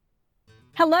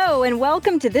Hello, and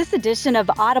welcome to this edition of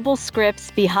Audible Scripts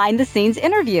Behind the Scenes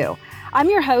Interview. I'm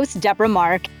your host, Debra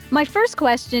Mark. My first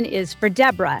question is for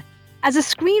Debra. As a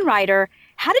screenwriter,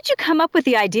 how did you come up with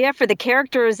the idea for the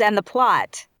characters and the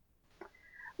plot?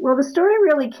 Well, the story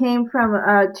really came from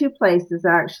two places,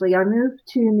 actually. I moved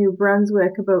to New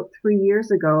Brunswick about 3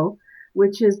 years ago,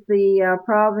 which is the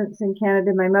province in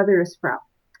Canada my mother is from.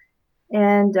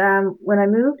 And when I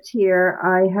moved here,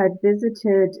 I had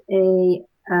visited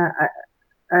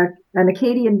an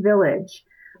Acadian village,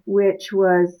 which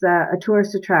was a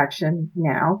tourist attraction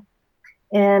now.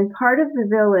 And part of the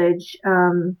village,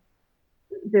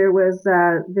 there was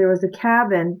a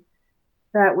cabin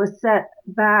that was set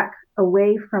back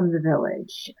away from the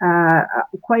village,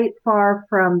 quite far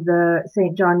from the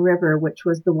St. John River, which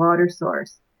was the water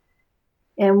source.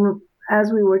 And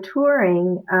as we were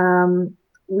touring,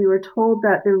 we were told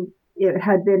that it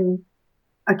had been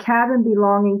a cabin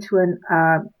belonging to an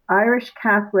Irish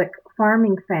Catholic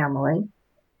farming family.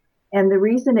 And the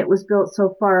reason it was built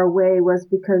so far away was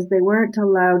because they weren't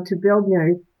allowed to build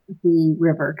near the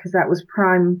river because that was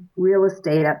prime real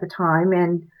estate at the time,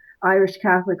 and Irish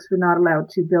Catholics were not allowed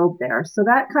to build there. So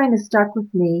that kind of stuck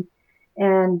with me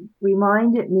and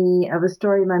reminded me of a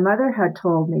story my mother had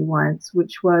told me once,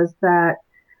 which was that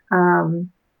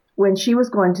when she was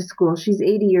going to school, she's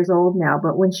 80 years old now,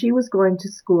 but when she was going to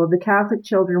school, the Catholic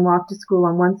children walked to school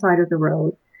on one side of the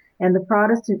road and the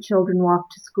Protestant children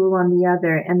walked to school on the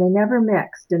other, and they never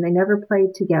mixed and they never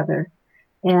played together.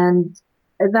 And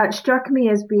that struck me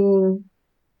as being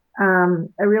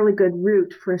a really good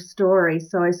route for a story.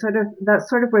 So that's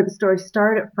sort of where the story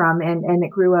started from, and it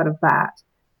grew out of that.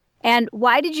 And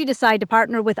why did you decide to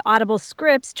partner with Audible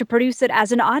Scripts to produce it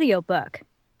as an audiobook?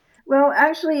 Well,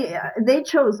 actually, they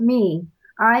chose me.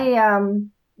 I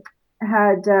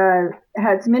had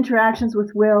some interactions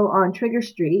with Will on Trigger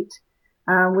Street,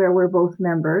 where we're both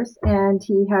members, and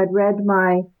he had read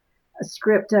my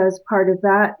script as part of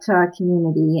that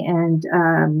community and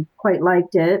quite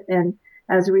liked it. And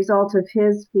as a result of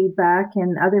his feedback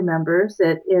and other members,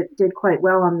 it did quite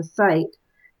well on the site.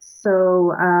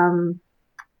 So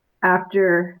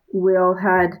after Will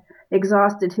had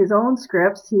exhausted his own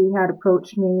scripts, he had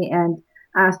approached me and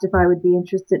asked if I would be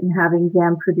interested in having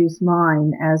them produce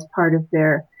mine as part of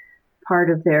their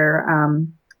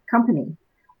company.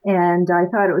 And I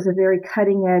thought it was a very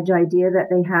cutting edge idea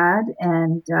that they had,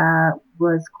 and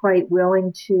was quite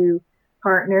willing to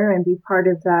partner and be part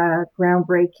of the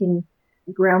groundbreaking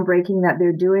that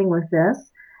they're doing with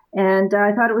this. And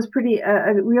I thought it was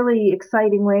a really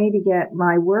exciting way to get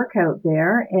my work out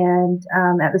there and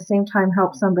at the same time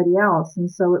help somebody else. And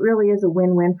so it really is a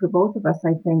win-win for both of us,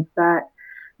 I think, that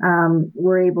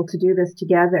we're able to do this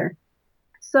together.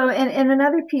 So, and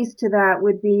another piece to that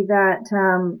would be that,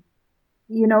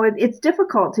 it's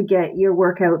difficult to get your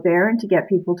work out there and to get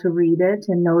people to read it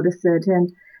and notice it. And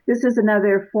this is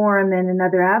another forum and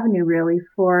another avenue really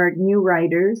for new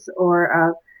writers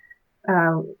or,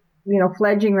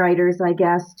 fledgling writers, I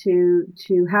guess, to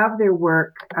have their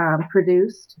work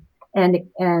produced and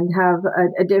have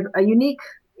a unique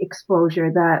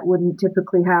exposure that wouldn't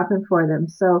typically happen for them.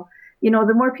 So,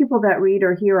 the more people that read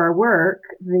or hear our work,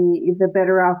 the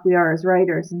better off we are as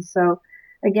writers. And so,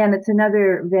 again, it's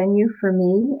another venue for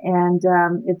me, and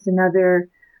it's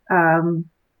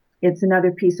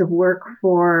another piece of work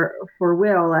for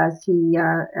Will as he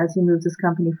moves his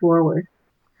company forward.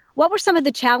 What were some of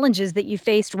the challenges that you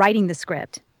faced writing the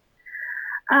script?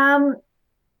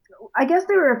 I guess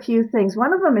there were a few things.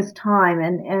 One of them is time,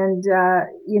 and I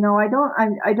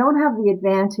don't have the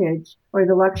advantage or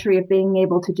the luxury of being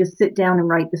able to just sit down and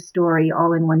write the story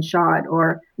all in one shot,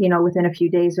 or within a few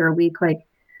days or a week, like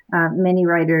many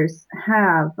writers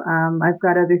have. I've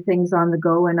got other things on the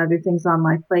go and other things on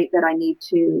my plate that I need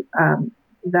to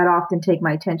that often take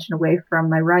my attention away from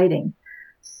my writing.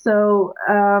 So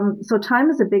time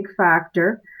is a big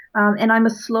factor. And I'm a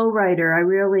slow writer. I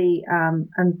really am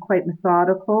quite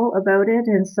methodical about it.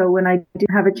 And so when I do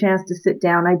have a chance to sit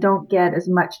down, I don't get as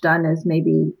much done as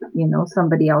maybe,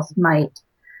 somebody else might.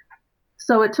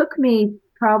 So it took me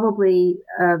probably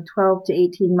 12 to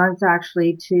 18 months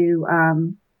actually to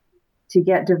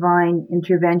get Divine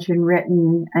Intervention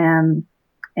written and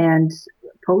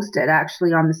posted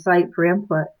actually on the site for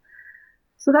input.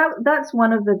 So that's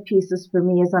one of the pieces for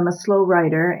me is I'm a slow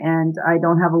writer and I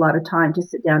don't have a lot of time to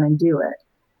sit down and do it.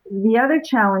 The other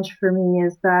challenge for me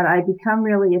is that I become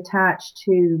really attached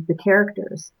to the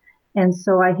characters. And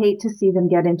so I hate to see them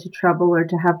get into trouble or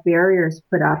to have barriers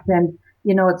put up. And,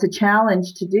 it's a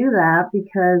challenge to do that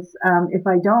because if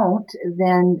I don't,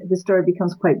 then the story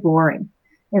becomes quite boring.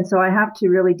 And so I have to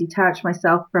really detach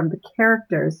myself from the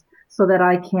characters so that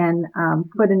I can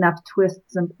put enough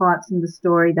twists and plots in the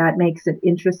story that makes it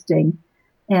interesting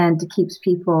and keeps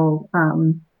people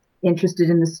interested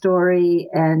in the story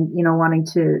and wanting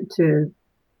to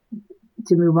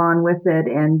move on with it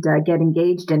and get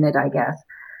engaged in it, I guess.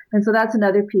 And so that's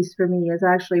another piece for me is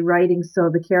actually writing so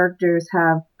the characters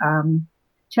have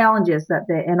challenges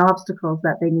and obstacles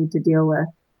that they need to deal with.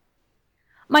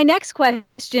 My next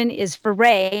question is for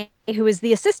Ray, who is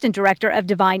the assistant director of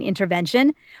Divine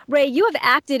Intervention. Ray, you have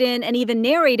acted in and even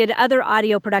narrated other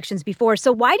audio productions before,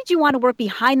 so why did you want to work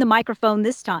behind the microphone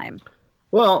this time?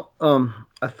 Well,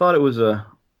 I thought it was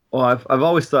I've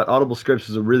always thought audible scripts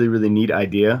was a really, really neat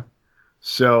idea.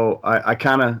 So I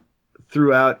kind of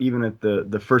threw out, even at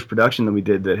the first production that we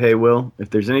did, that, hey, Will, if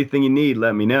there's anything you need,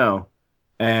 let me know.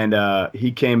 And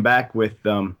he came back with,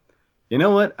 you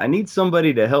know what, I need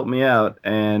somebody to help me out.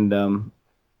 And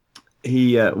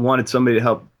he wanted somebody to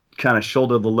help kind of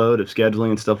shoulder the load of scheduling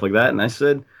and stuff like that. And I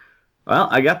said, well,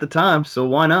 I got the time, so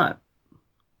why not?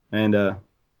 And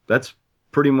that's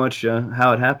pretty much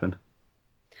how it happened.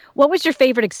 What was your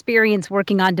favorite experience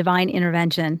working on Divine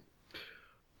Intervention?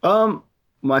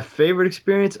 My favorite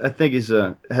experience, I think,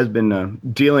 has been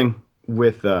dealing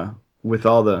with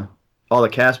all the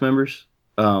cast members,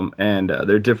 and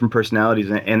their different personalities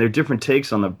and their different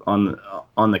takes on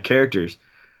the characters.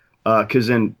 Because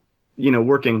in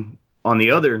working on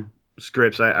the other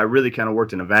scripts, I really kind of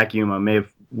worked in a vacuum. I may have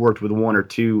worked with one or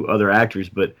two other actors,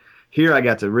 but here I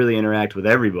got to really interact with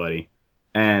everybody,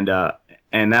 and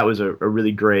that was a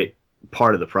really great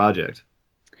part of the project.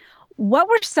 What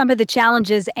were some of the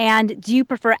challenges, and do you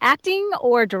prefer acting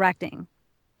or directing?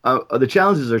 The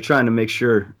challenges are trying to make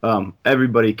sure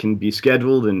everybody can be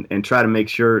scheduled and try to make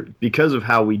sure, because of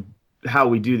how we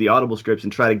do the audible scripts,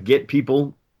 and try to get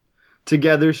people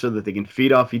together so that they can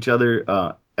feed off each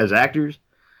other as actors.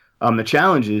 The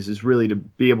challenge is really to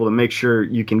be able to make sure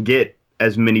you can get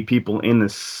as many people in the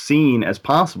scene as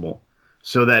possible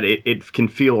so that it can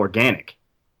feel organic.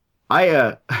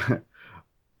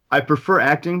 I prefer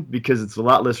acting because it's a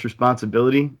lot less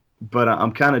responsibility, but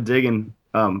I'm kind of digging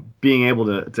being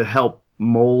able to help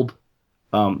mold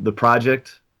the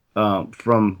project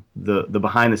from the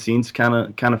behind the scenes kind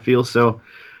of feel. So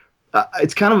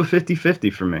it's kind of a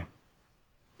 50-50 for me.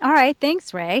 All right,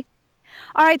 thanks, Ray.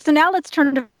 All right, so now let's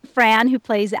turn to Fran, who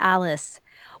plays Alice.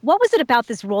 What was it about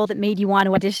this role that made you want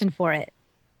to audition for it?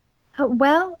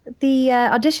 Well, the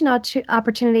audition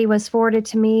opportunity was forwarded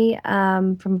to me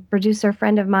from a producer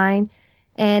friend of mine,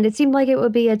 and it seemed like it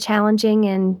would be a challenging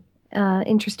and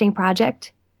interesting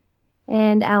project.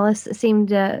 And Alice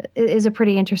is a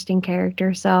pretty interesting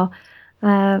character, so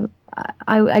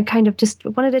I kind of just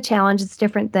wanted a challenge. It's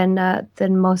different than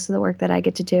most of the work that I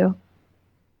get to do.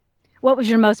 What was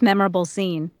your most memorable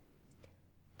scene?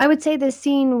 I would say the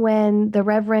scene when the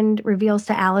Reverend reveals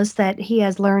to Alice that he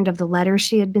has learned of the letters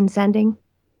she had been sending.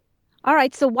 All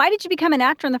right, so why did you become an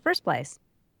actor in the first place?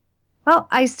 Well,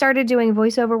 I started doing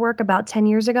voiceover work about 10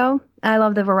 years ago. I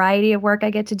love the variety of work I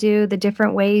get to do, the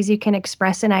different ways you can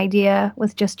express an idea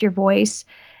with just your voice.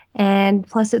 And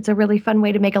plus, it's a really fun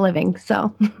way to make a living.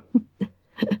 So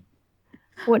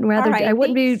I wouldn't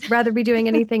rather be doing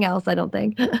anything else, I don't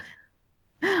think.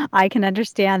 I can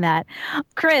understand that.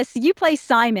 Chris, you play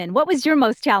Simon. What was your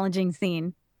most challenging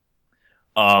scene?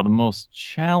 The most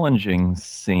challenging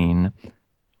scene?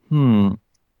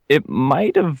 It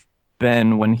might have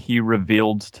been when he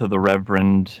revealed to the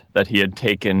Reverend that he had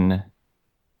taken,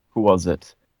 who was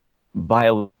it?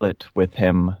 Violet with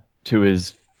him to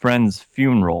his friend's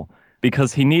funeral,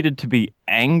 because he needed to be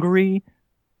angry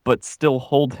but still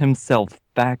hold himself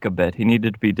back a bit. He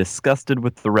needed to be disgusted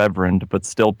with the Reverend, but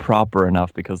still proper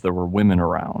enough because there were women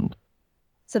around.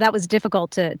 So that was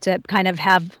difficult to kind of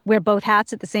wear both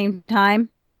hats at the same time?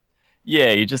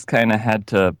 Yeah, you just kind of had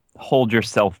to hold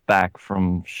yourself back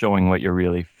from showing what you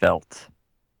really felt.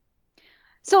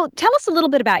 So tell us a little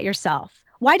bit about yourself.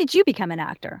 Why did you become an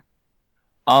actor?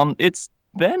 It's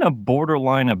been a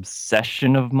borderline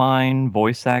obsession of mine,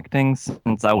 voice acting,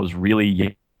 since I was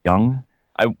really young.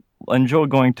 I enjoy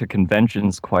going to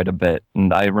conventions quite a bit,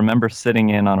 and I remember sitting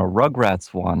in on a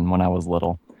Rugrats one when I was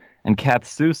little, and Kath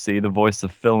Soucie, the voice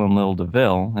of Phil and Lil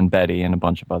DeVille, and Betty and a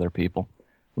bunch of other people,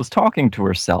 was talking to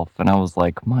herself, and I was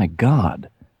like, my God,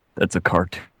 that's a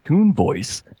cartoon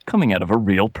voice coming out of a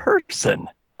real person.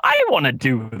 I want to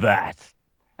do that.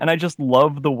 And I just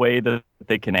love the way that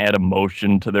they can add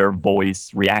emotion to their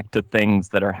voice, react to things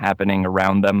that are happening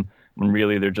around them, when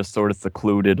really they're just sort of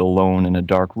secluded alone in a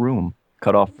dark room,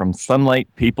 cut off from sunlight,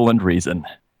 people, and reason.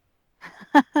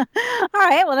 All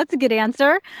right, well, that's a good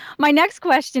answer. My next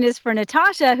question is for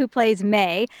Natasha, who plays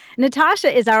May.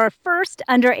 Natasha is our first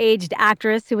underaged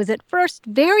actress who was at first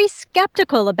very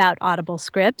skeptical about Audible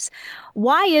scripts.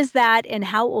 Why is that, and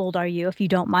how old are you, if you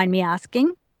don't mind me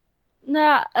asking?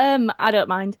 No, I don't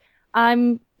mind.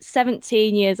 I'm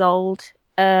 17 years old,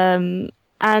 and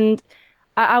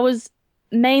I was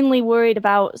mainly worried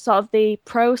about sort of the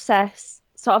process,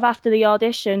 sort of after the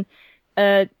audition,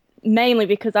 uh, mainly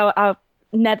because I've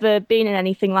never been in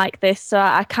anything like this, so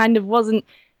I kind of wasn't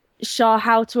sure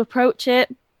how to approach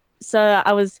it. So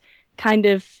I was kind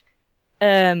of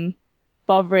um,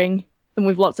 bothering them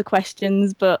with lots of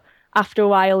questions, but after a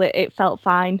while, it felt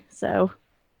fine. So,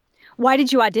 Why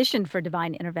did you audition for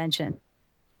Divine Intervention?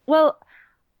 well,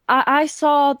 I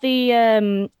saw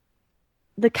the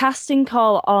casting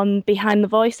call on Behind the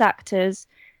Voice Actors,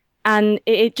 and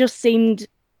it just seemed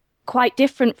quite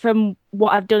different from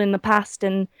what I've done in the past,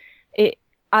 and it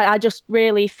I just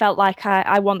really felt like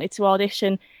I wanted to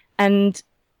audition. And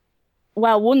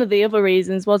well, one of the other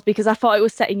reasons was because I thought it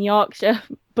was set in Yorkshire,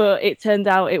 but it turned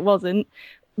out it wasn't.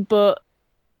 But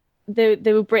there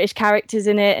were British characters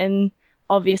in it, and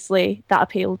obviously that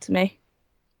appealed to me.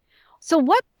 So,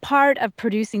 what part of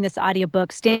producing this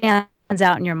audiobook stands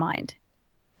out in your mind?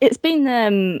 It's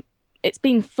been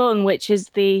fun, which is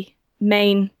the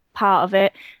main part of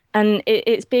it, and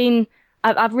it's been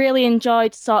I've really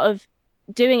enjoyed sort of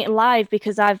doing it live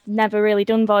because I've never really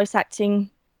done voice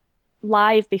acting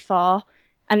live before,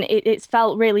 and it's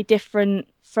felt really different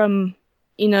from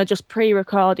just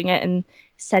pre-recording it and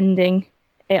sending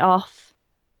it off.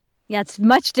 Yeah, it's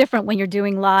much different when you're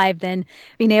doing live than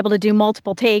being able to do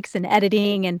multiple takes and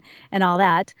editing and all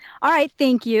that. All right,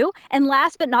 thank you. And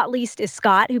last but not least is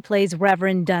Scott, who plays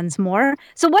Reverend Dunsmore.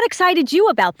 So what excited you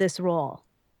about this role?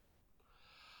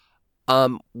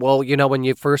 Well, when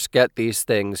you first get these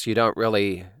things, you don't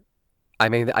really. I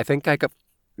mean, I think I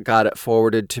got it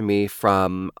forwarded to me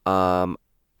from a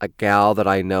gal that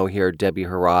I know here, Debbie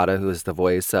Harada, who is the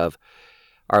voice of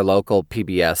our local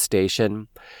PBS station.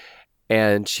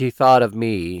 And she thought of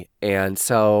me, and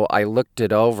so I looked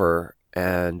it over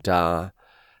and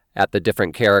at the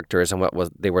different characters and what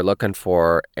they were looking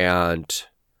for, and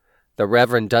the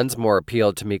Reverend Dunsmore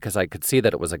appealed to me because I could see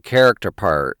that it was a character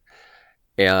part,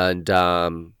 and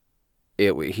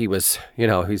he was,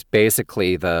 he's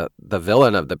basically the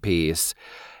villain of the piece.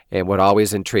 And what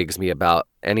always intrigues me about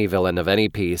any villain of any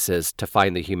piece is to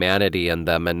find the humanity in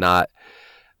them and not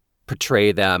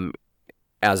portray them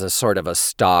as a sort of a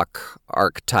stock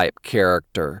archetype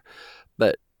character,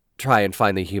 but try and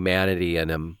find the humanity in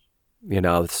him,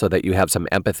 so that you have some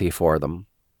empathy for them.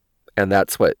 And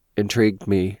that's what intrigued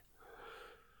me.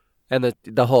 And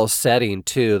the whole setting,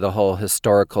 too, the whole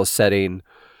historical setting,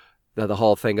 the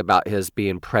whole thing about his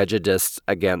being prejudiced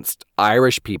against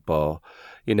Irish people,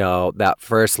 that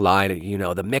first line,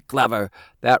 the Mick lover,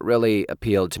 that really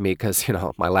appealed to me because,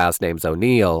 my last name's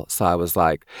O'Neill. So I was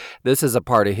like, this is a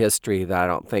part of history that I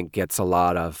don't think gets a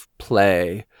lot of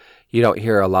play. You don't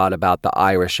hear a lot about the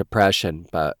Irish oppression,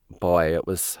 but boy, it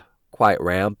was quite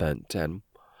rampant. And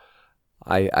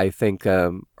I think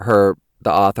the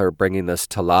author bringing this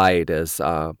to light is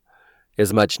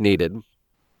much needed.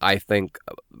 I think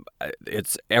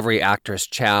it's every actor's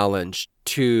challenge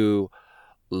to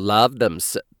love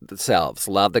themselves,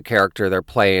 love the character they're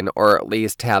playing, or at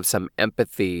least have some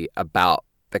empathy about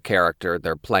the character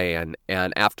they're playing.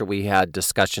 And after we had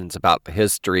discussions about the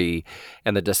history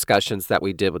and the discussions that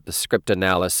we did with the script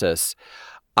analysis,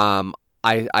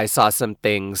 I saw some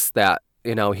things that,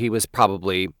 he was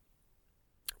probably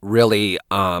really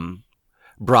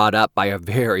brought up by a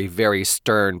very, very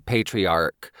stern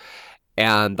patriarch.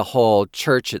 And the whole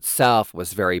church itself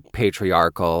was very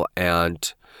patriarchal,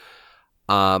 and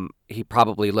he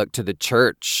probably looked to the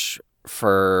church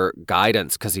for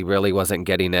guidance because he really wasn't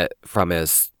getting it from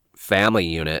his family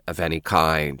unit of any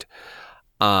kind.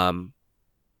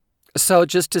 So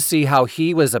just to see how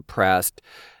he was oppressed,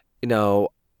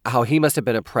 how he must have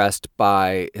been oppressed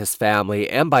by his family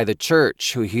and by the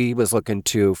church, who he was looking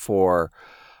to for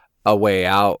a way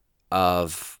out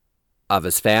of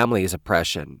his family's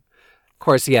oppression. Of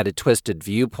course, he had a twisted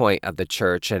viewpoint of the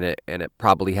church, and it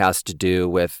probably has to do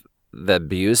with the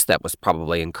abuse that was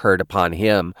probably incurred upon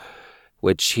him,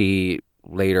 which he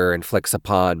later inflicts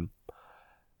upon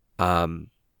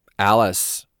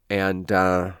Alice and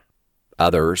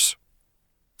others.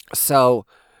 So,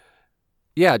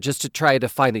 yeah, just to try to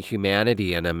find the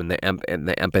humanity in him and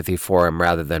the empathy for him,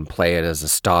 rather than play it as a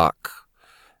stock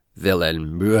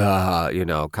villain,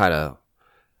 kind of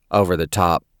over the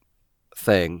top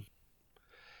thing.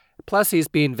 Plus, he's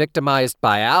being victimized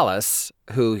by Alice,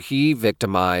 who he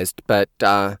victimized. But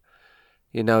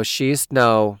she's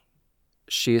no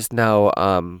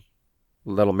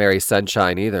little Mary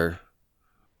Sunshine either.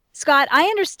 Scott, I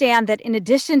understand that in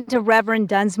addition to Reverend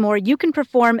Dunsmore, you can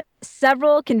perform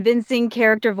several convincing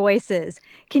character voices.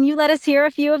 Can you let us hear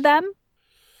a few of them?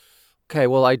 Okay,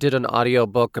 well, I did an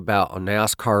audiobook about a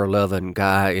NASCAR-loving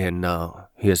guy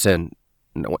he's in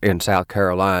South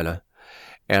Carolina,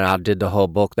 and I did the whole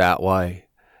book that way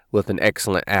with an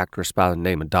excellent actress by the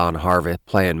name of Dawn Harvey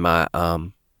playing my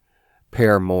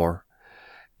paramour,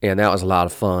 and that was a lot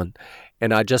of fun.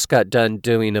 And I just got done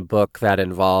doing a book that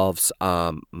involves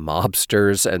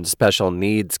mobsters and special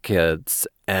needs kids.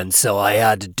 And so I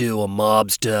had to do a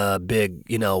mobster, big,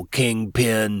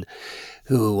 kingpin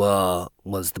who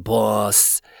was the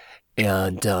boss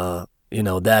and,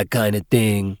 that kind of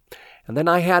thing. And then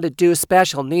I had to do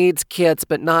special needs kids,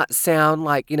 but not sound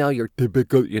like, your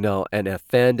typical, and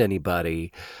offend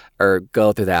anybody or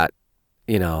go through that,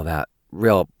 that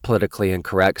real politically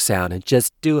incorrect sound, and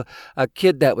just do a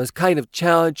kid that was kind of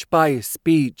challenged by his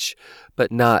speech,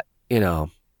 but not,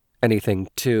 anything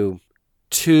too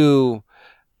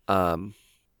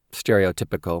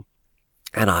stereotypical.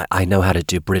 And I know how to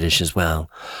do British as well.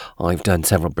 I've done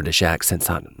several British accents.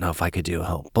 I don't know if I could do a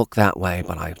whole book that way,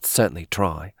 but I'd certainly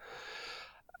try.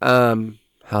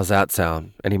 How's that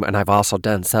sound? And I've also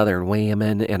done Southern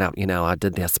women, and I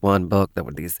did this one book that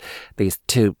were these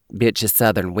two bitches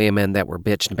Southern women that were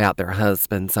bitching about their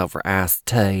husbands over iced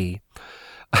tea.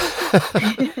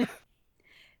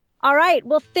 All right.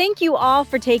 Well, thank you all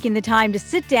for taking the time to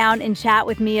sit down and chat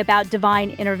with me about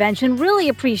divine intervention. Really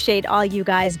appreciate all you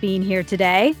guys being here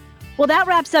today. Well, that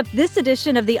wraps up this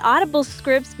edition of the Audible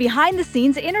Scripts Behind the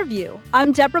Scenes interview.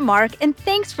 I'm Debra Mark, and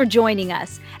thanks for joining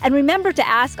us. And remember to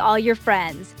ask all your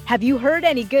friends, have you heard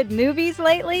any good movies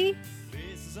lately?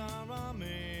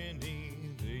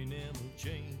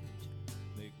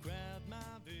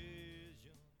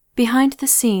 Behind the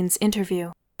Scenes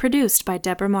interview, produced by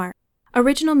Debra Mark.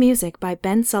 Original music by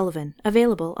Ben Sullivan,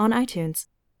 available on iTunes.